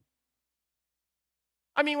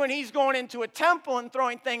 I mean, when he's going into a temple and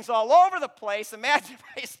throwing things all over the place, imagine if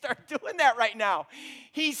I start doing that right now.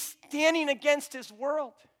 He's standing against his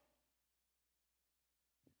world.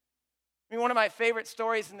 I mean, one of my favorite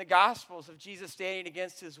stories in the Gospels of Jesus standing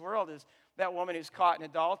against his world is that woman who's caught in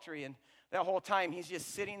adultery. And that whole time, he's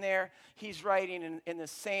just sitting there. He's writing in the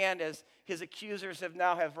sand as his accusers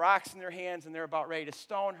have rocks in their hands and they're about ready to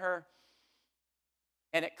stone her.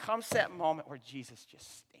 And it comes to that moment where Jesus just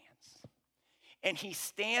stands. And he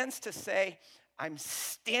stands to say, I'm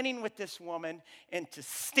standing with this woman, and to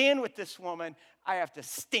stand with this woman, I have to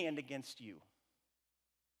stand against you.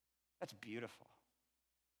 That's beautiful.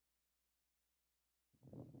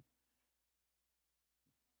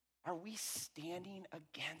 Are we standing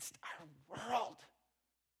against our world?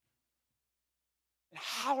 And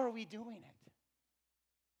how are we doing it?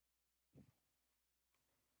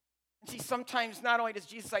 And see, sometimes not only does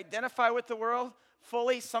Jesus identify with the world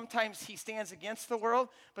fully, sometimes he stands against the world,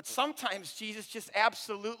 but sometimes Jesus just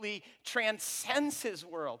absolutely transcends his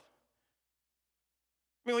world.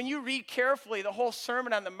 I mean, when you read carefully the whole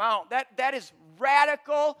Sermon on the Mount, that is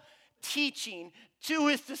radical teaching to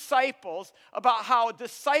his disciples about how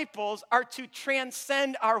disciples are to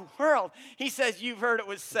transcend our world. He says, you've heard it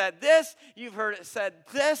was said this, you've heard it said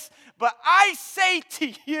this, but I say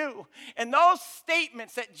to you. And those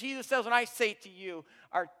statements that Jesus says, when I say to you,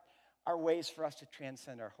 are ways for us to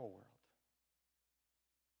transcend our whole world.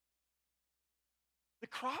 The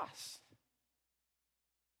cross.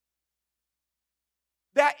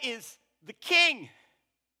 That is the king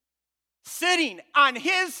sitting on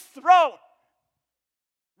his throne,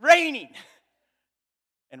 reigning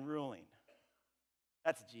and ruling.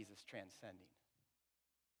 That's Jesus transcending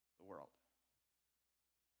the world.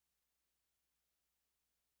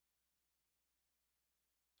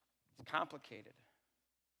 It's complicated.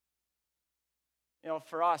 You know,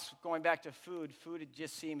 for us, going back to food, it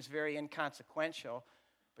just seems very inconsequential.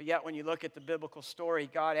 But yet, when you look at the biblical story,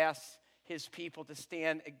 God asks his people to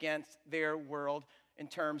stand against their world in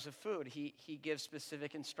terms of food. He gives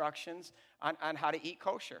specific instructions on how to eat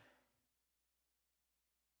kosher.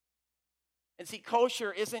 And see,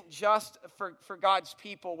 kosher isn't just for God's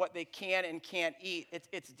people what they can and can't eat.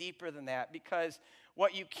 It's deeper than that, because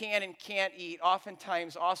what you can and can't eat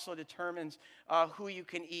oftentimes also determines who you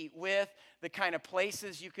can eat with, the kind of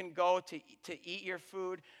places you can go to eat your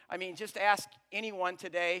food. I mean, just ask anyone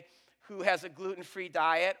today who has a gluten-free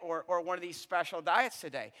diet or one of these special diets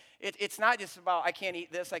today. It's not just about, I can't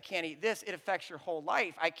eat this, I can't eat this. It affects your whole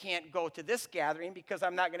life. I can't go to this gathering because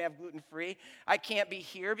I'm not going to have gluten-free. I can't be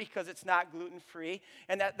here because it's not gluten-free.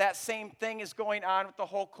 And that same thing is going on with the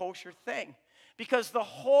whole kosher thing. Because the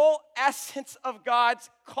whole essence of God's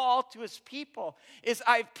call to his people is,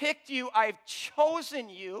 I've picked you, I've chosen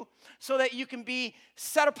you so that you can be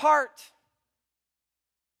set apart.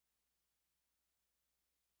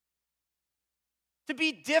 to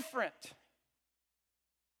be different,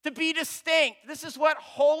 to be distinct. This is what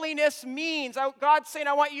holiness means. God's saying,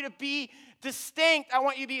 I want you to be distinct. I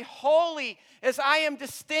want you to be holy as I am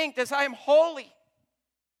distinct, as I am holy.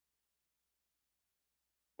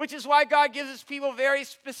 Which is why God gives his people very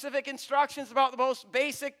specific instructions about the most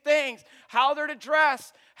basic things. How they're to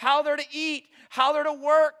dress, how they're to eat, how they're to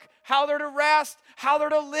work, how they're to rest, how they're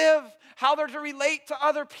to live, how they're to relate to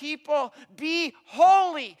other people. Be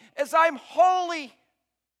holy as I'm holy.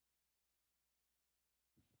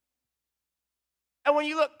 And when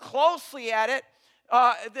you look closely at it,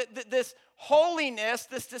 this holiness,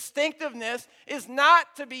 this distinctiveness is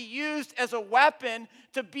not to be used as a weapon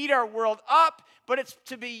to beat our world up, but it's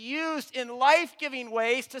to be used in life-giving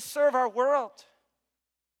ways to serve our world.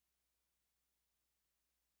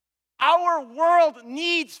 Our world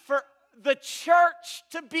needs for the church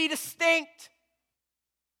to be distinct.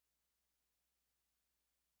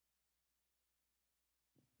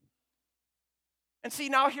 And see,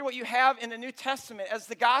 now here what you have in the New Testament, as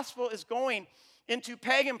the gospel is going into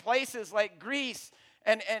pagan places like Greece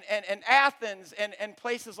and Athens and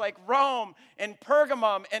places like Rome and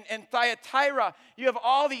Pergamum and Thyatira, you have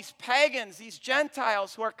all these pagans, these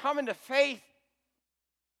Gentiles who are coming to faith.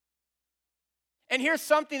 And here's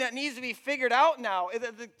something that needs to be figured out now.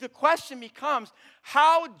 The question becomes,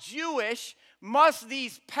 how Jewish must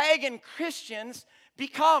these pagan Christians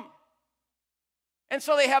become? And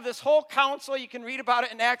so they have this whole council. You can read about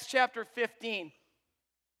it in Acts chapter 15.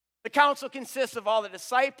 The council consists of all the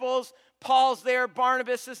disciples. Paul's there,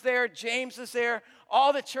 Barnabas is there, James is there.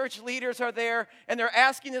 All the church leaders are there, and they're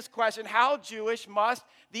asking this question, how Jewish must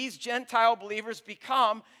these Gentile believers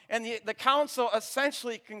become? And the council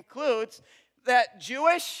essentially concludes that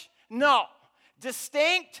Jewish, no.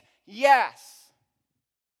 Distinct, yes.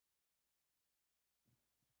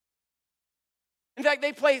 In fact,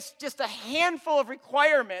 they place just a handful of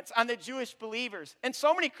requirements on the Jewish believers. And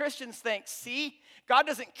so many Christians think, see, God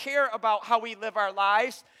doesn't care about how we live our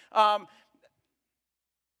lives. You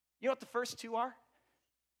know what the first two are?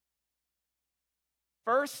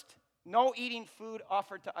 First, no eating food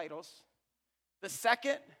offered to idols. The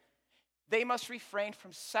second, they must refrain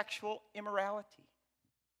from sexual immorality.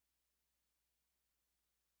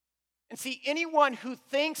 And see, anyone who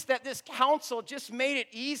thinks that this council just made it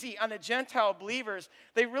easy on the Gentile believers,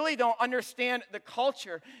 they really don't understand the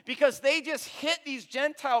culture, because they just hit these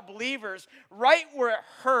Gentile believers right where it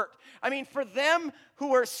hurt. I mean, for them who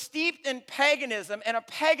were steeped in paganism and a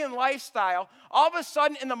pagan lifestyle, all of a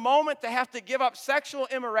sudden in the moment they have to give up sexual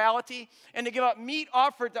immorality and to give up meat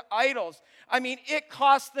offered to idols. I mean, it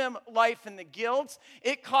cost them life in the guilds.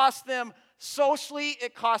 It cost them socially.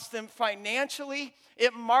 It cost them financially.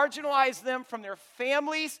 It marginalized them from their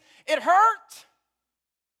families. It hurt.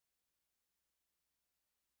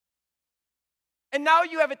 And now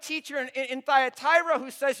you have a teacher in Thyatira who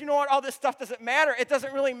says, you know what, all this stuff doesn't matter. It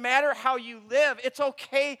doesn't really matter how you live. It's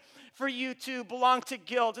okay for you to belong to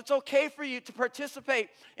guilds. It's okay for you to participate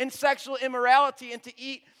in sexual immorality and to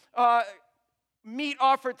eat meat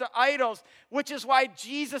offered to idols, which is why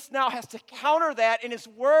Jesus now has to counter that, and his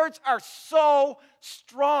words are so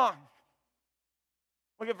strong.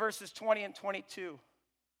 Look at verses 20 and 22.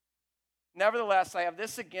 Nevertheless, I have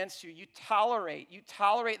this against you. You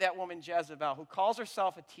tolerate that woman Jezebel, who calls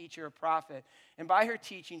herself a teacher, a prophet, and by her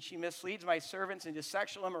teaching she misleads my servants into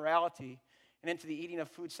sexual immorality and into the eating of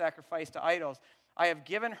food sacrificed to idols. I have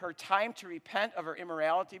given her time to repent of her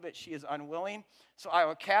immorality, but she is unwilling. So I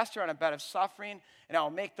will cast her on a bed of suffering, and I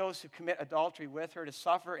will make those who commit adultery with her to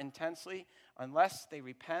suffer intensely unless they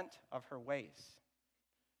repent of her ways.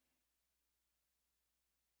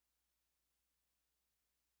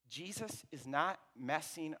 Jesus is not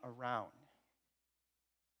messing around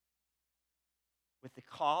with the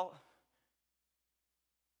call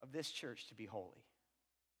of this church to be holy.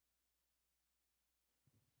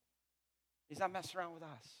 He's not messing around with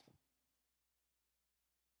us.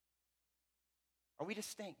 Are we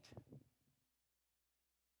distinct?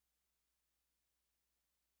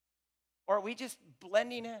 Or are we just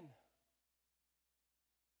blending in?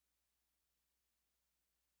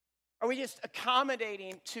 Are we just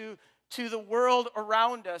accommodating to the world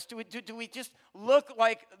around us? Do we just look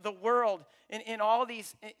like the world in all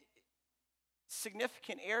these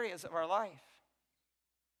significant areas of our life?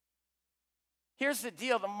 Here's the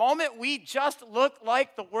deal. The moment we just look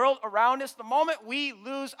like the world around us, the moment we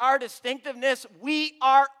lose our distinctiveness, we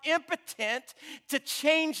are impotent to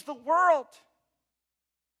change the world.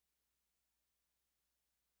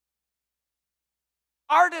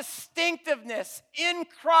 Our distinctiveness in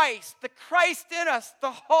Christ, the Christ in us,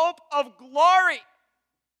 the hope of glory,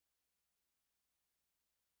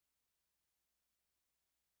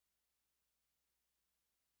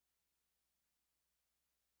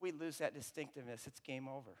 We lose that distinctiveness, it's game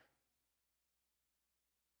over.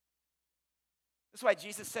 That's why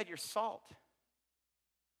Jesus said you're salt.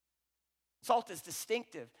 Salt is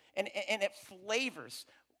distinctive, and it flavors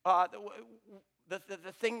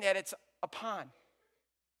the thing that it's upon.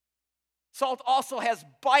 Salt also has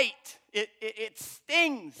bite. It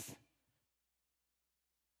stings.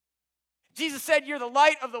 Jesus said you're the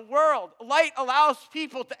light of the world. Light allows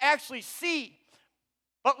people to actually see,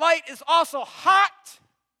 but light is also hot.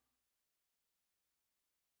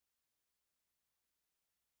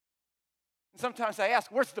 And sometimes I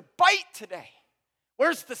ask, where's the bite today?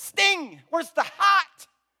 Where's the sting? Where's the hot?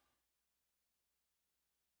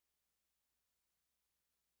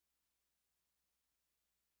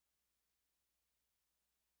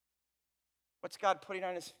 What's God's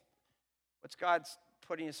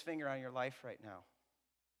putting his finger on your life right now?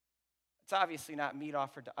 It's obviously not meat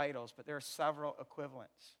offered to idols, but there are several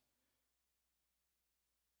equivalents.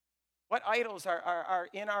 What idols are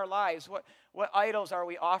in our lives? What idols are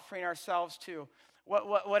we offering ourselves to?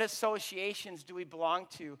 What associations do we belong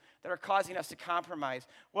to that are causing us to compromise?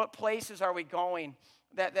 What places are we going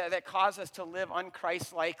that cause us to live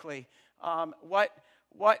unchristlike?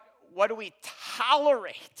 What do we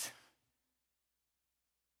tolerate?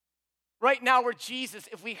 Right now, where Jesus,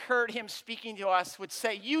 if we heard him speaking to us, would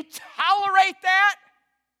say, "You tolerate that?"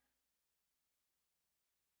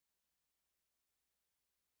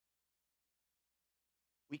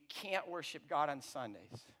 We can't worship God on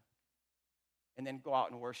Sundays and then go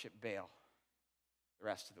out and worship Baal the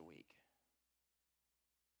rest of the week.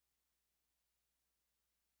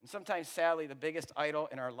 And sometimes, sadly, the biggest idol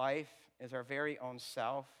in our life is our very own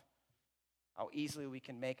self, how easily we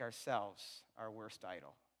can make ourselves our worst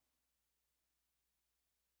idol.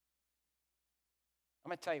 I'm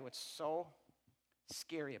going to tell you what's so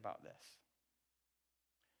scary about this.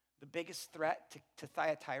 The biggest threat to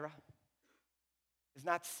Thyatira is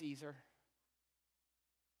not Caesar.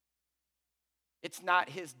 It's not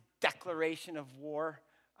his declaration of war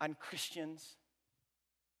on Christians.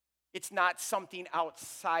 It's not something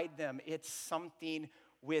outside them. It's something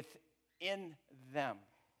within them.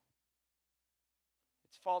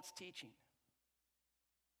 It's false teaching.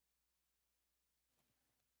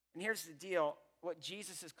 And here's the deal. What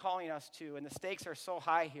Jesus is calling us to, and the stakes are so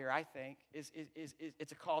high here, I think, is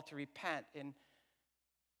it's a call to repent. And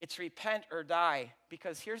it's repent or die.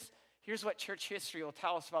 Because here's what church history will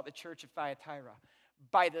tell us about the church of Thyatira.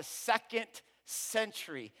 By the 2nd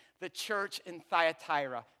century, the church in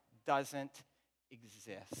Thyatira doesn't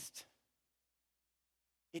exist.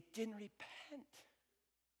 It didn't repent.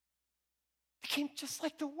 It became just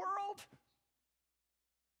like the world.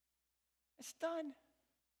 It's done.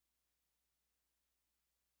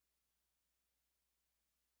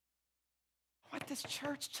 I want this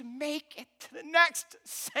church to make it to the next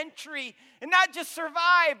century and not just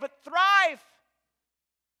survive, but thrive.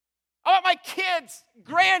 I want my kids,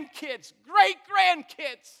 grandkids,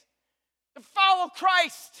 great-grandkids to follow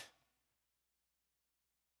Christ.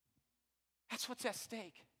 That's what's at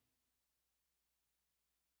stake.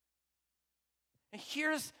 And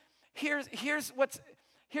here's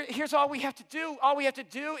all we have to do. All we have to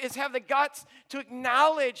do is have the guts to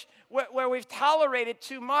acknowledge where we've tolerated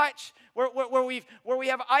too much, where we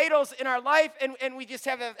have idols in our life, and we just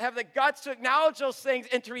have the guts to acknowledge those things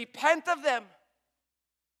and to repent of them.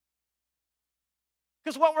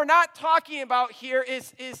 Because what we're not talking about here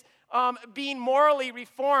is being morally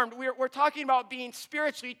reformed. We're talking about being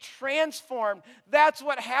spiritually transformed. That's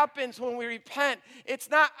what happens when we repent. It's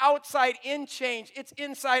not outside in change. It's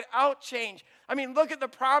inside out change. I mean, look at the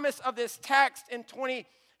promise of this text in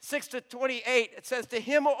 26 to 28. It says, "To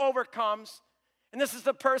him who overcomes," and this is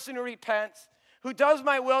the person who repents, "who does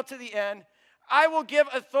my will to the end, I will give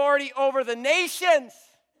authority over the nations.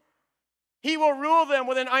 He will rule them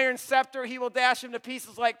with an iron scepter. He will dash them to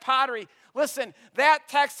pieces like pottery." Listen, that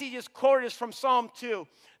text he just quoted is from Psalm 2.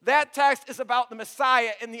 That text is about the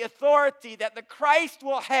Messiah and the authority that the Christ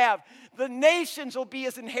will have. The nations will be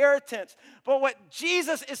his inheritance. But what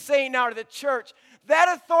Jesus is saying now to the church, that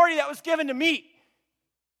authority that was given to me,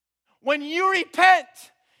 when you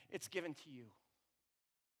repent, it's given to you.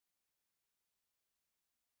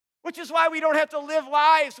 Which is why we don't have to live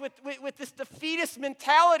lives with this defeatist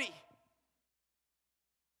mentality.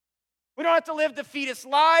 We don't have to live defeatist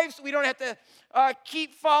lives. We don't have to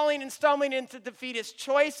keep falling and stumbling into defeatist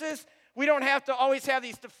choices. We don't have to always have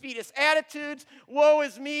these defeatist attitudes. Woe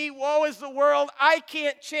is me. Woe is the world. I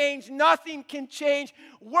can't change. Nothing can change.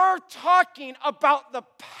 We're talking about the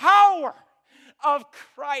power of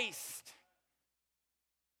Christ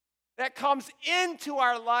that comes into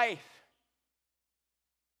our life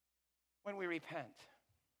when we repent.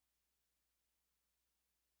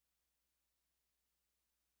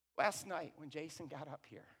 last night when Jason got up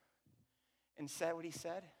here and said what he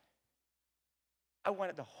said, I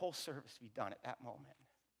wanted the whole service to be done at that moment.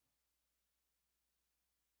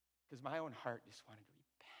 Because my own heart just wanted to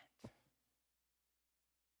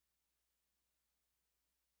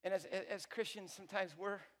repent. And as Christians, sometimes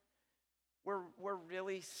we're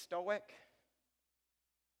really stoic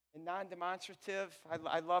and non-demonstrative.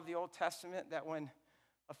 I love the Old Testament that when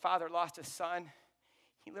a father lost a son,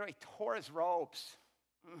 he literally tore his robes,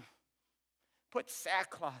 put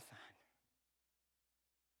sackcloth on.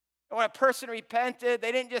 And when a person repented,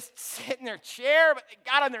 they didn't just sit in their chair, but they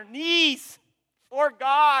got on their knees before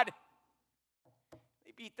God.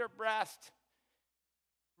 They beat their breast.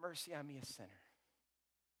 Mercy on me, a sinner.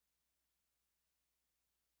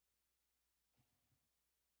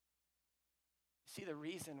 See, the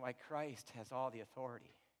reason why Christ has all the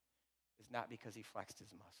authority is not because he flexed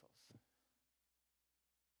his muscles.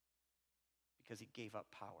 Because he gave up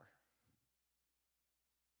power.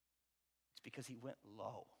 It's because he went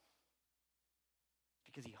low. It's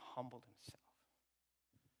because he humbled himself.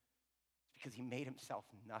 It's because he made himself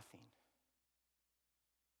nothing.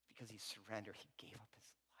 It's because he surrendered. He gave up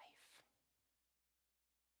his life.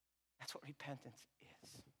 That's what repentance is.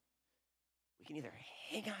 We can either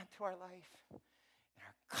hang on to our life and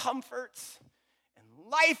our comforts and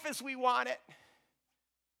life as we want it,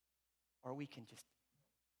 or we can just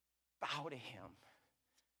bow to him and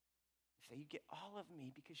say, you get all of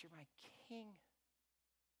me because you're my king.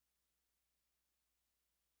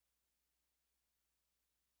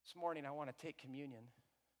 This morning I want to take communion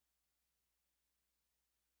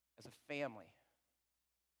as a family,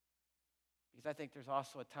 because I think there's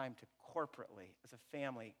also a time to corporately, as a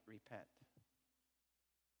family, repent.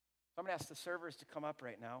 So I'm going to ask the servers to come up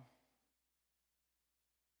right now.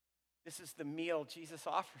 This is the meal Jesus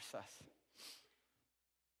offers us.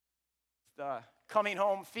 It's the coming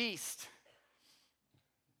home feast.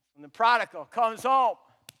 When the prodigal comes home,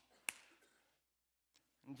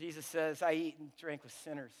 and Jesus says, I eat and drink with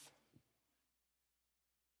sinners.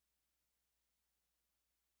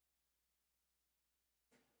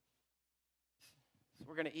 So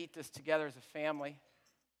we're going to eat this together as a family.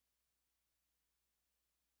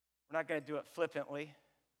 We're not going to do it flippantly.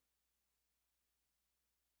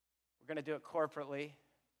 We're going to do it corporately.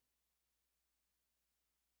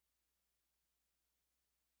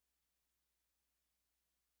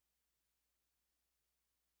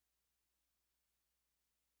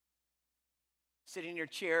 Sitting in your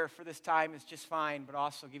chair for this time is just fine, but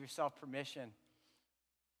also give yourself permission.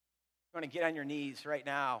 You want to get on your knees right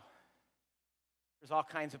now. There's all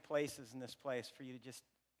kinds of places in this place for you to just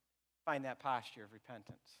find that posture of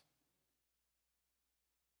repentance.